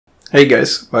Hey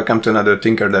guys, welcome to another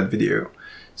Tinker.net video.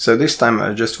 So this time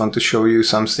I just want to show you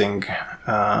something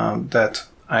that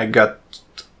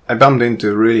I bumped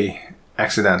into really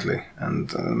accidentally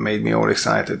and made me all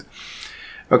excited.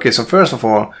 Okay, so first of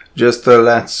all, just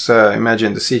let's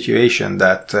imagine the situation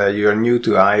that you're new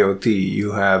to IoT.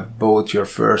 You have bought your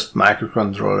first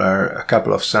microcontroller, a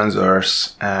couple of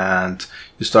sensors, and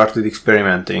you started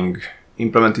experimenting.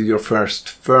 Implemented your first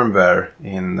firmware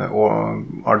in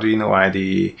Arduino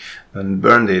IDE and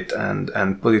burned it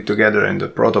and put it together in the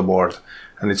proto board,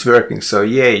 and it's working. So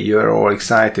yay, you're all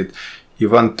excited.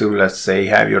 You want to, let's say,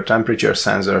 have your temperature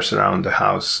sensors around the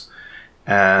house,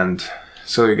 and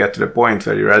so you get to the point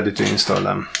where you're ready to install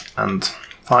them, and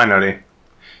finally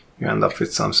you end up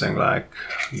with something like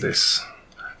this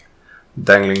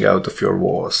dangling out of your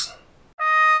walls.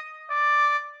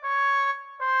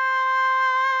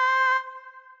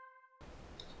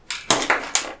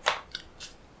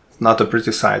 Not a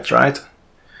pretty sight, right?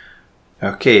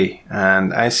 Okay,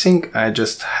 and I think I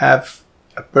just have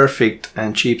a perfect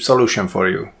and cheap solution for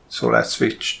you. So let's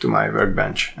switch to my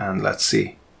workbench and let's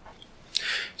see.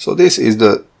 So this is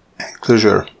the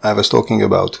enclosure I was talking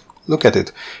about. Look at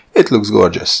it. It looks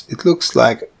gorgeous. It looks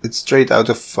like it's straight out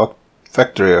of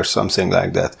factory or something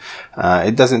like that.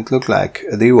 It doesn't look like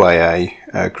a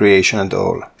DIY creation at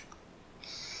all.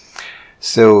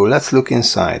 So let's look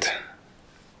inside.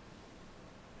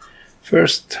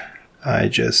 First, I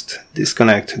just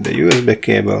disconnect the USB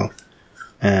cable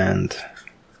and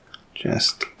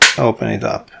just open it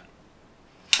up.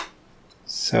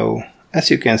 So, as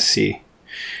you can see,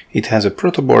 it has a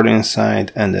proto board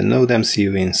inside and a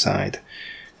NodeMCU inside,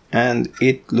 and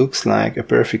it looks like a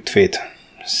perfect fit.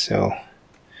 So,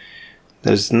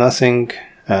 there's nothing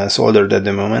soldered at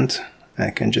the moment. I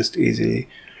can just easily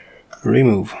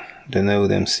remove the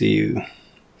NodeMCU.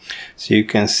 So you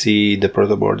can see the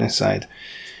proto board inside.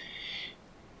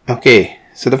 Okay,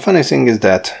 so the funny thing is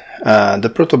that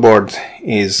the proto board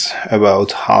is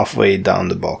about halfway down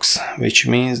the box, which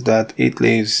means that it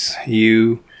leaves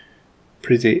you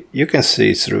you can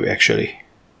see through actually.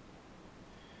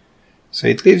 So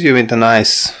it leaves you with a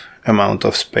nice amount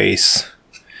of space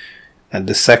at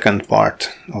the second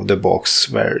part of the box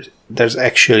where there's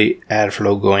actually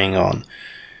airflow going on,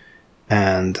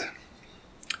 and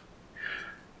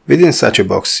within such a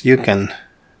box you can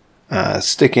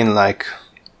stick in like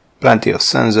plenty of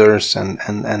sensors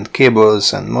and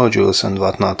cables and modules and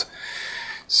whatnot.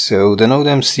 So the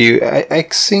NodeMCU, I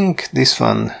think this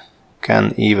one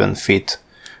can even fit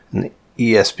an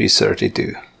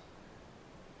ESP32.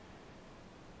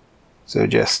 So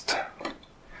just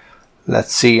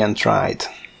let's see and try it.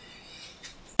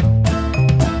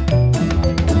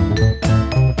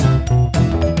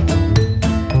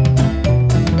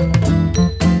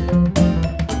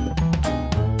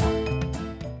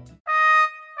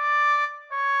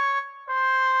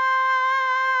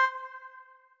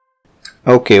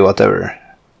 Okay, whatever.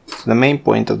 So the main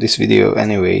point of this video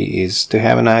anyway is to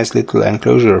have a nice little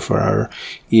enclosure for our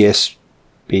ESP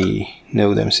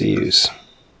NodeMCUs.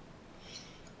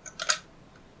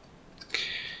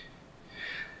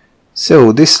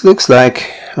 So this looks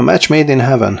like a match made in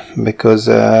heaven, because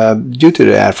due to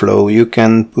the airflow you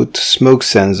can put smoke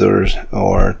sensors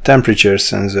or temperature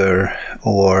sensor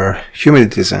or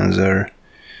humidity sensor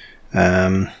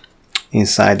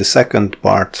inside the second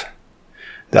part,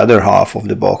 the other half of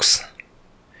the box,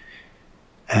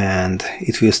 and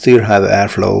it will still have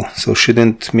airflow, so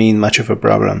shouldn't mean much of a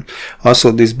problem.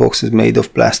 Also, this box is made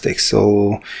of plastic,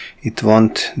 so it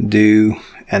won't do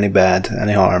any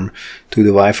harm to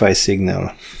the Wi-Fi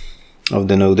signal of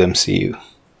the NodeMCU.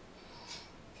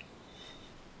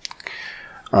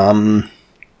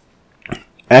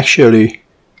 Actually,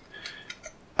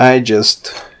 I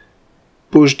just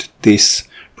pushed this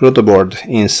proto board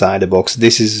inside the box.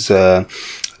 This is the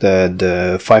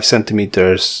 5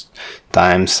 centimeters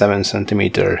times 7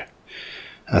 centimeters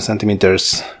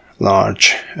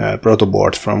large proto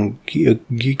board from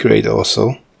Geekrate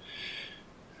also,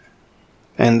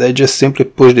 and I just simply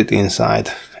pushed it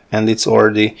inside, and it's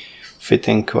already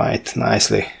fitting quite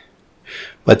nicely.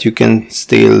 But you can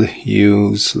still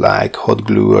use like hot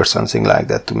glue or something like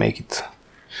that to make it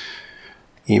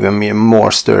even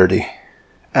more sturdy.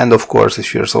 And of course,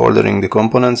 if you're soldering the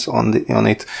components on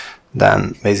it,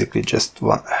 then basically just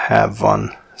have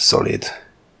one solid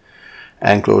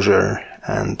enclosure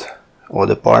and all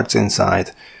the parts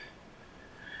inside.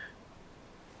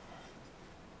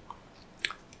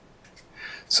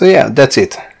 So yeah, that's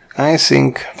it. I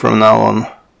think from now on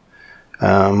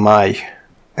my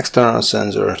external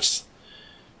sensors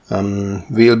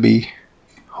will be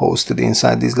hosted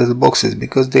inside these little boxes,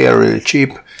 because they are really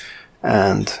cheap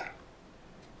and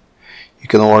You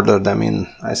can order them in,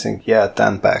 I think, yeah,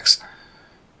 10 packs.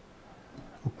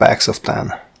 Packs of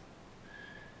 10.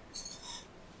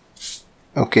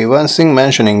 Okay, one thing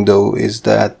mentioning though is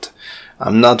that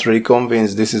I'm not really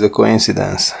convinced this is a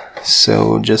coincidence.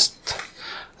 So just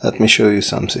let me show you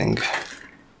something.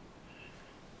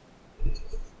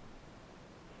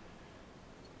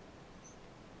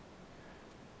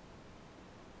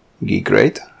 Geek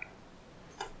Rate.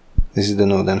 This is the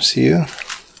NodeMCU.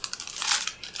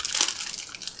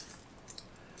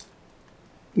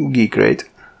 Geek Rate.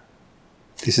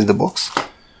 This is the box.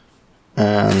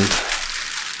 And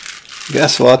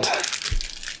guess what?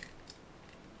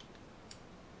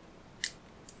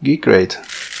 Geek Rate.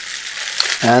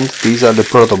 And these are the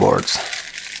proto boards.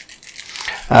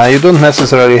 You don't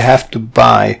necessarily have to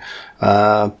buy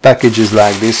packages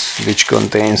like this, which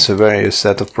contains a various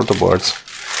set of proto boards.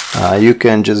 You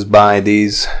can just buy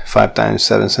these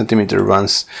 5x7 cm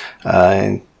ones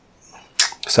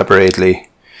separately.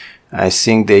 I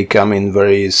think they come in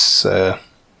various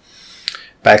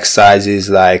pack sizes,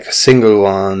 like a single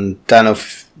one, 10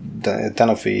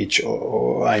 of each,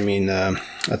 or I mean a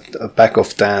pack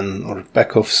of 10 or a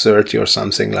pack of 30 or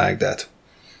something like that.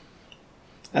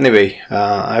 Anyway,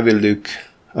 I will link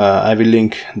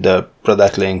the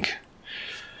product link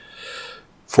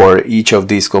for each of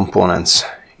these components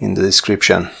in the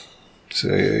description, so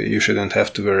you shouldn't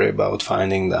have to worry about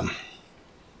finding them.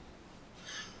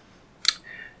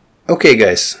 Okay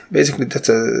guys, basically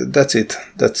that's it.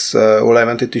 That's all I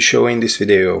wanted to show in this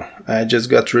video. I just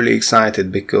got really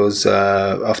excited because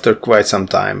after quite some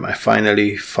time I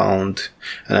finally found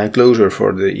an enclosure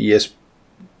for the ESP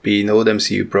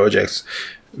NodeMCU projects,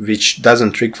 which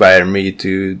doesn't require me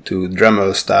to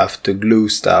Dremel stuff, to glue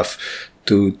stuff,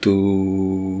 to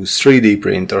 3D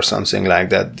print or something like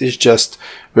that. This just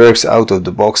works out of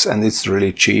the box, and it's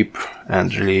really cheap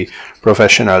and really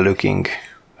professional looking.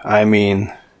 I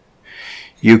mean,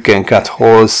 you can cut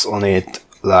holes on it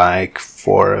like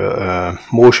for a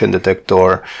motion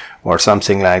detector or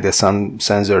something like that, some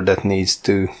sensor that needs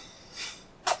to,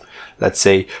 let's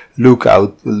say,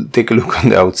 take a look on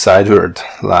the outside world,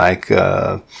 like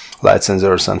light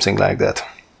sensor or something like that.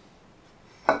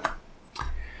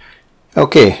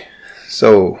 Okay,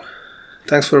 so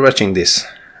thanks for watching this,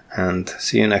 and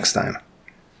see you next time.